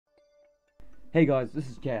Hey guys, this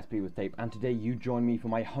is KSP with Tape, and today you join me for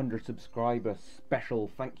my 100 subscriber special.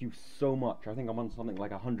 Thank you so much. I think I'm on something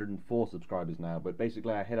like 104 subscribers now, but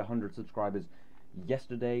basically I hit 100 subscribers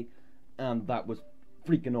yesterday, and that was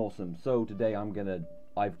freaking awesome. So today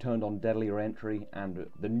I've turned on Deadly Reentry and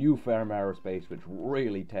the new Ferrum Aerospace, which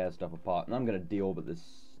really tears stuff apart, and I'm gonna deorbit this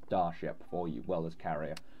starship for you, well, this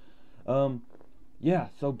carrier. Yeah,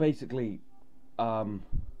 so basically,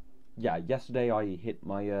 yeah, yesterday I hit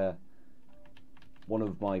my, one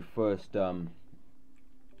of my first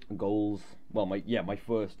goals, well, my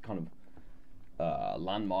first kind of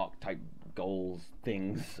landmark type goals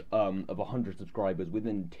things of 100 subscribers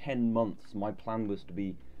within 10 months. My plan was to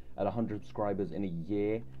be at 100 subscribers in a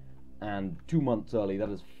year, and 2 months early. That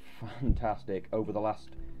is fantastic. Over the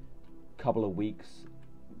last couple of weeks,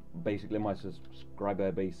 basically my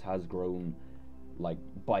subscriber base has grown like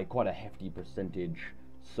by quite a hefty percentage,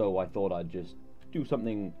 so I thought I'd just do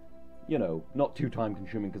something, you know, not too time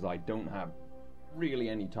consuming, because I don't have really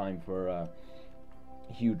any time for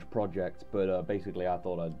huge projects, but basically I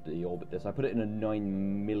thought I'd deorbit this. I put it in a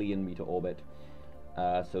 9 million meter orbit,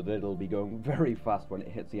 so that it'll be going very fast when it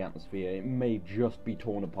hits the atmosphere. It may just be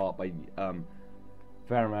torn apart by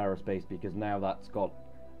Ferrum Aerospace, because now that's got,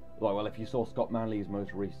 well, if you saw Scott Manley's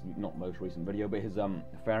not most recent video, but his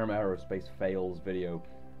Ferrum Aerospace fails video,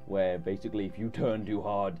 where basically if you turn too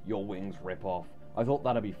hard, your wings rip off. I thought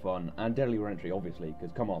that'd be fun, and Deadly Reentry, obviously,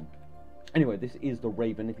 because come on. Anyway, this is the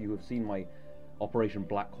Raven. If you have seen my Operation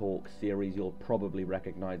Black Hawk series, you'll probably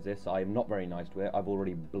recognize this. I am not very nice to it. I've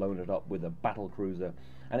already blown it up with a battle cruiser,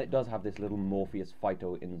 and it does have this little Morpheus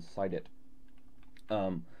Phyto inside it.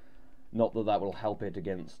 Not that that will help it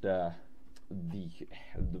against the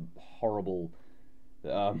horrible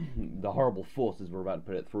forces we're about to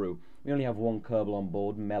put it through. We only have one Kerbal on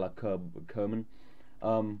board, Mela Kerman.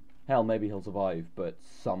 Hell, maybe he'll survive, but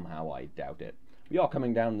somehow I doubt it. We are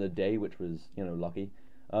coming down in the day, which was, you know, lucky.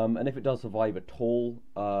 And if it does survive at all,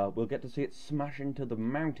 we'll get to see it smash into the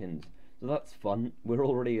mountains. So that's fun. We're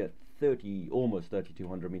already at almost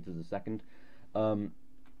 3,200 meters a second, and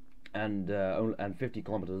 50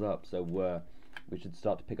 kilometers up. So we should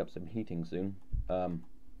start to pick up some heating soon.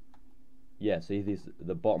 Yeah, see,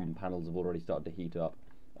 the bottom panels have already started to heat up.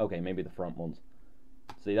 Okay, maybe the front ones.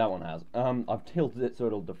 See, that one has. I've tilted it so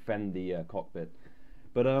it'll defend the cockpit.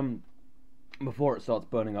 But before it starts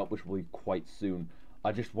burning up, which will be quite soon,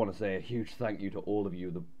 I just want to say a huge thank you to all of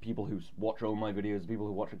you, the people who watch all my videos, the people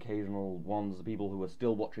who watch occasional ones, the people who are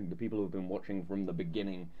still watching, the people who have been watching from the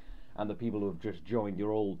beginning, and the people who have just joined.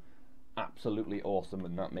 You're all absolutely awesome,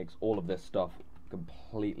 and that makes all of this stuff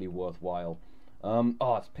completely worthwhile.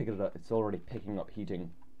 Oh, it's picking it up. It's already picking up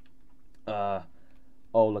heating. Oh,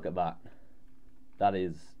 look at that. That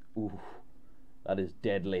is, ooh, that is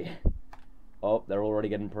deadly. Oh, they're already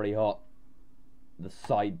getting pretty hot. The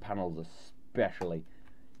side panels especially.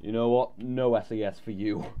 You know what? No SES for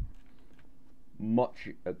you. Much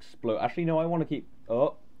explode. Actually, no, I want to keep...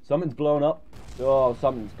 Oh, something's blown up. Oh,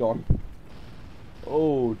 something's gone.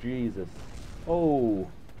 Oh, Jesus. Oh,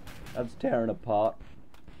 that's tearing apart.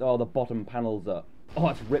 Oh, the bottom panels are... Oh,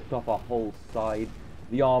 it's ripped off our whole side.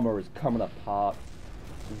 The armor is coming apart.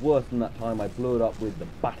 Worse than that time I blew it up with the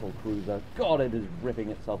battle cruiser. God, it is ripping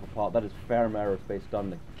itself apart. That is Ferrum Aerospace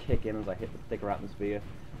starting to kick in as I hit the thicker atmosphere.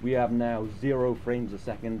 We have now 0 frames a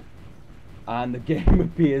second, and the game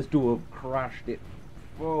appears to have crashed it.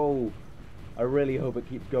 Oh, I really hope it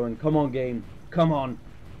keeps going. Come on, game. Come on.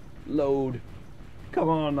 Load. Come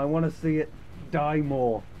on, I want to see it die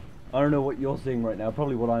more. I don't know what you're seeing right now,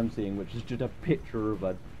 probably what I'm seeing, which is just a picture of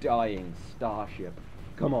a dying starship.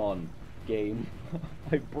 Come on, game.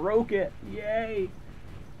 I broke it. Yay.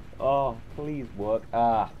 Oh, please work.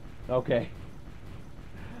 Ah, okay.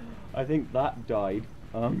 I think that died.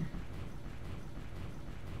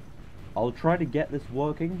 I'll try to get this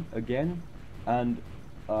working again, and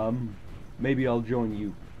maybe I'll join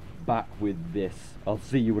you back with this. I'll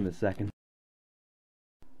see you in a second.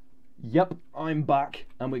 Yep, I'm back,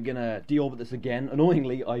 and we're gonna deorbit this again.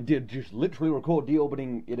 Annoyingly, I did just literally record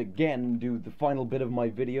deorbiting it again and do the final bit of my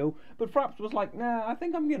video, but Fraps was like, nah, I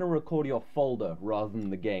think I'm gonna record your folder rather than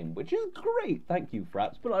the game, which is great, thank you,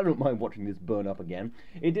 Fraps, but I don't mind watching this burn up again.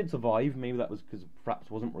 It did survive, maybe that was because Fraps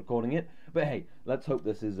wasn't recording it, but hey, let's hope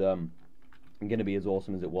this is gonna be as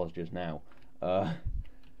awesome as it was just now.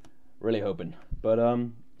 Really hoping. But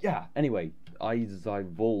yeah, anyway, as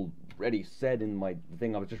I've already said in my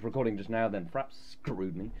thing I was just recording just now, then Fraps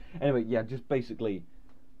screwed me. Anyway, yeah, just basically,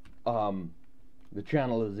 the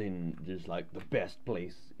channel is in just like the best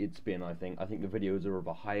place it's been, I think. I think the videos are of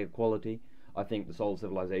a higher quality. I think the Soul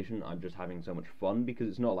Civilization, I'm just having so much fun because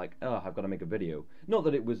it's not like, oh, I've got to make a video. Not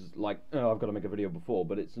that it was like, oh, I've got to make a video before,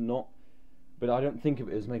 but it's not. But I don't think of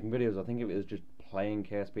it as making videos. I think of it as just playing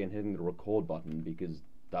KSP and hitting the record button, because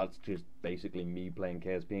that's just basically me playing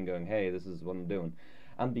KSP and going, hey, this is what I'm doing.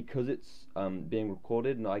 And because it's being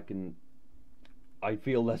recorded, and I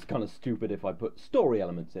feel less kind of stupid if I put story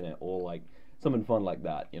elements in it or like something fun like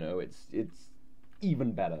that. You know, it's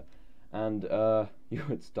even better. And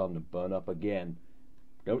it's starting to burn up again.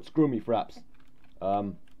 Don't screw me, Fraps.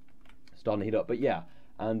 Starting to heat up, but yeah.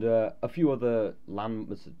 And a few other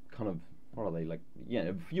kind of, what are they, like, yeah,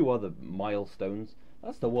 a few other milestones.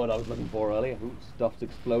 That's the word I was looking for earlier. Ooh, stuff's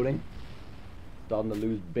exploding. Starting to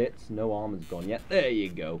lose bits. No armor's gone yet. There you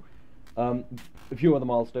go. A few other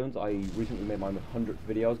milestones. I recently made my 100th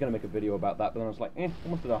video. I was going to make a video about that, but then I was like,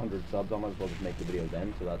 almost at 100 subs, I might as well just make the video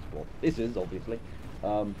then. So that's what this is, obviously.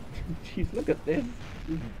 Jeez, look at this.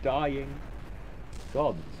 He's dying.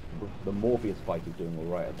 God, the Morpheus fight is doing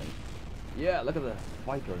alright, I think. Yeah, look at the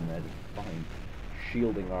fighter in there, just fine.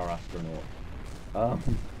 Shielding our astronaut.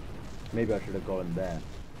 Maybe I should have got him there.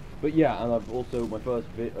 But yeah, and I've also, my first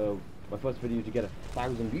video to get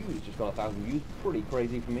 1,000 views, just got 1,000 views. Pretty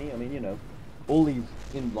crazy for me. I mean, you know, all these,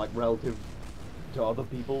 in like relative to other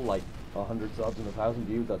people, like 100 subs and 1,000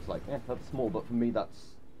 views, that's like, that's small, but for me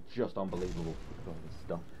that's just unbelievable. Look at all this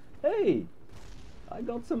stuff. Hey, I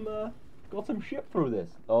got some ship through this.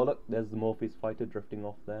 Oh look, there's the Morpheus fighter drifting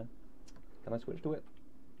off there. Can I switch to it?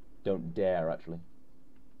 Don't dare, actually.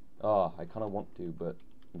 Oh, I kind of want to, but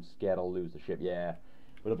I'm scared I'll lose the ship. Yeah,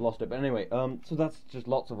 would have lost it. But anyway, so that's just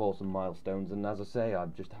lots of awesome milestones, and as I say,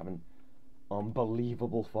 I'm just having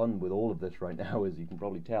unbelievable fun with all of this right now, as you can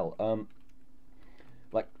probably tell.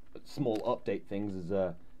 Like, small update things is,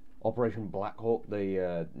 Operation Black Hawk,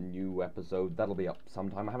 the new episode, that'll be up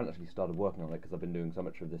sometime. I haven't actually started working on it because I've been doing so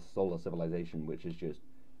much of this Solar Civilization, which is just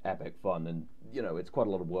epic fun, and, you know, it's quite a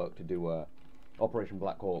lot of work to do Operation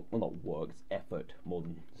Black Hawk. Well, not work, it's effort more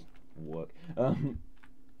than work.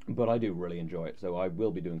 But I do really enjoy it, so I will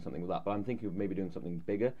be doing something with that. But I'm thinking of maybe doing something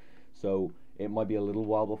bigger, so it might be a little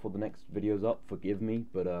while before the next video's up. Forgive me,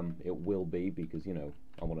 but it will be, because, you know,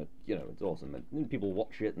 I want to, you know, it's awesome, and people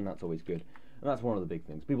watch it, and that's always good. And that's one of the big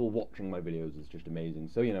things. People watching my videos is just amazing.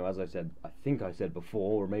 So, you know, as I said, I think I said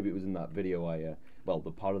before, or maybe it was in that video well,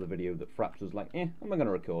 the part of the video that Fraps was like, I'm not going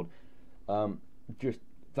to record. Just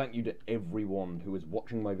thank you to everyone who is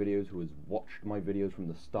watching my videos, who has watched my videos from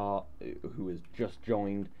the start, who has just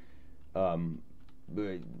joined,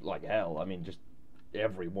 like hell, I mean, just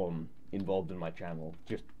everyone involved in my channel.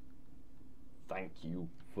 Just thank you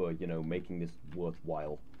for, you know, making this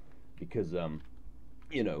worthwhile, because,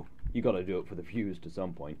 you know, you gotta do it for the views to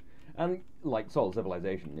some point. And, like, Soul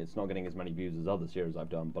Civilization, it's not getting as many views as other series I've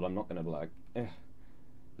done, but I'm not gonna be like,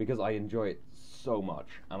 because I enjoy it so much,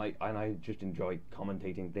 and I just enjoy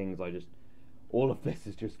commentating things. All of this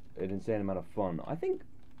is just an insane amount of fun. I think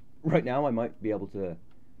right now I might be able to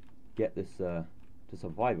get this to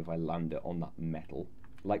survive if I land it on that metal,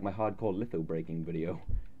 like my hardcore litho breaking video.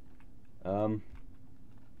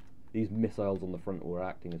 These missiles on the front were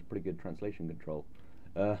acting as pretty good translation control.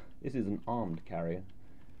 This is an armed carrier.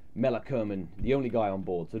 Mela Kerman, the only guy on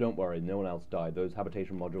board, so don't worry, no one else died. Those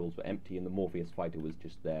habitation modules were empty, and the Morpheus fighter was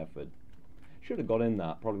just there for... Should have got in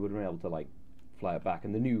that, probably would have been able to, like, fly it back.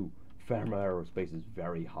 And the new Kerbal aerospace is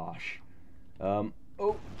very harsh.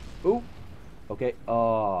 Okay,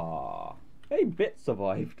 hey, bits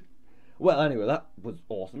survived. Well, anyway, that was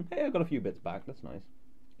awesome. Hey, I got a few bits back, that's nice.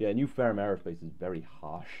 Yeah, new Kerbal aerospace is very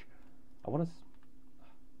harsh. I want to...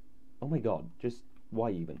 Oh my god, just...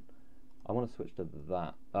 Why even? I want to switch to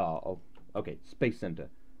that. Okay, Space Center.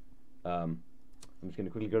 I'm just going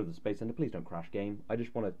to quickly go to the Space Center. Please don't crash, game. I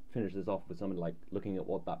just want to finish this off with something like looking at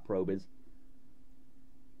what that probe is.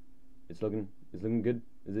 It's looking good.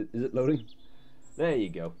 Is it loading? There you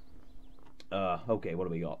go. Okay, what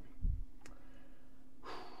do we got?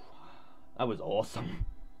 That was awesome.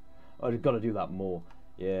 I just got to do that more.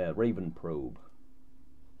 Yeah, Raven probe.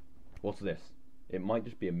 What's this? It might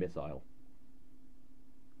just be a missile.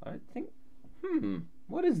 I think,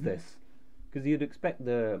 what is this? Because you'd expect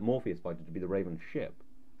the Morpheus fighter to be the Raven ship.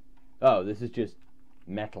 Oh, this is just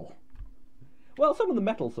metal. Well, some of the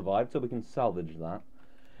metal survived, so we can salvage that.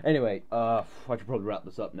 Anyway, I should probably wrap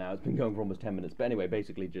this up now. It's been going for almost 10 minutes. But anyway,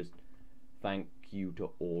 basically just thank you to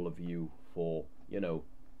all of you for, you know,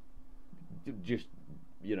 just,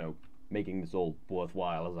 you know, making this all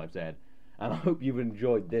worthwhile, as I've said. And I hope you've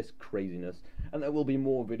enjoyed this craziness. And there will be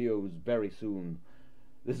more videos very soon.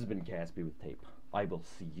 This has been KSP with Tape. I will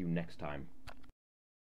see you next time.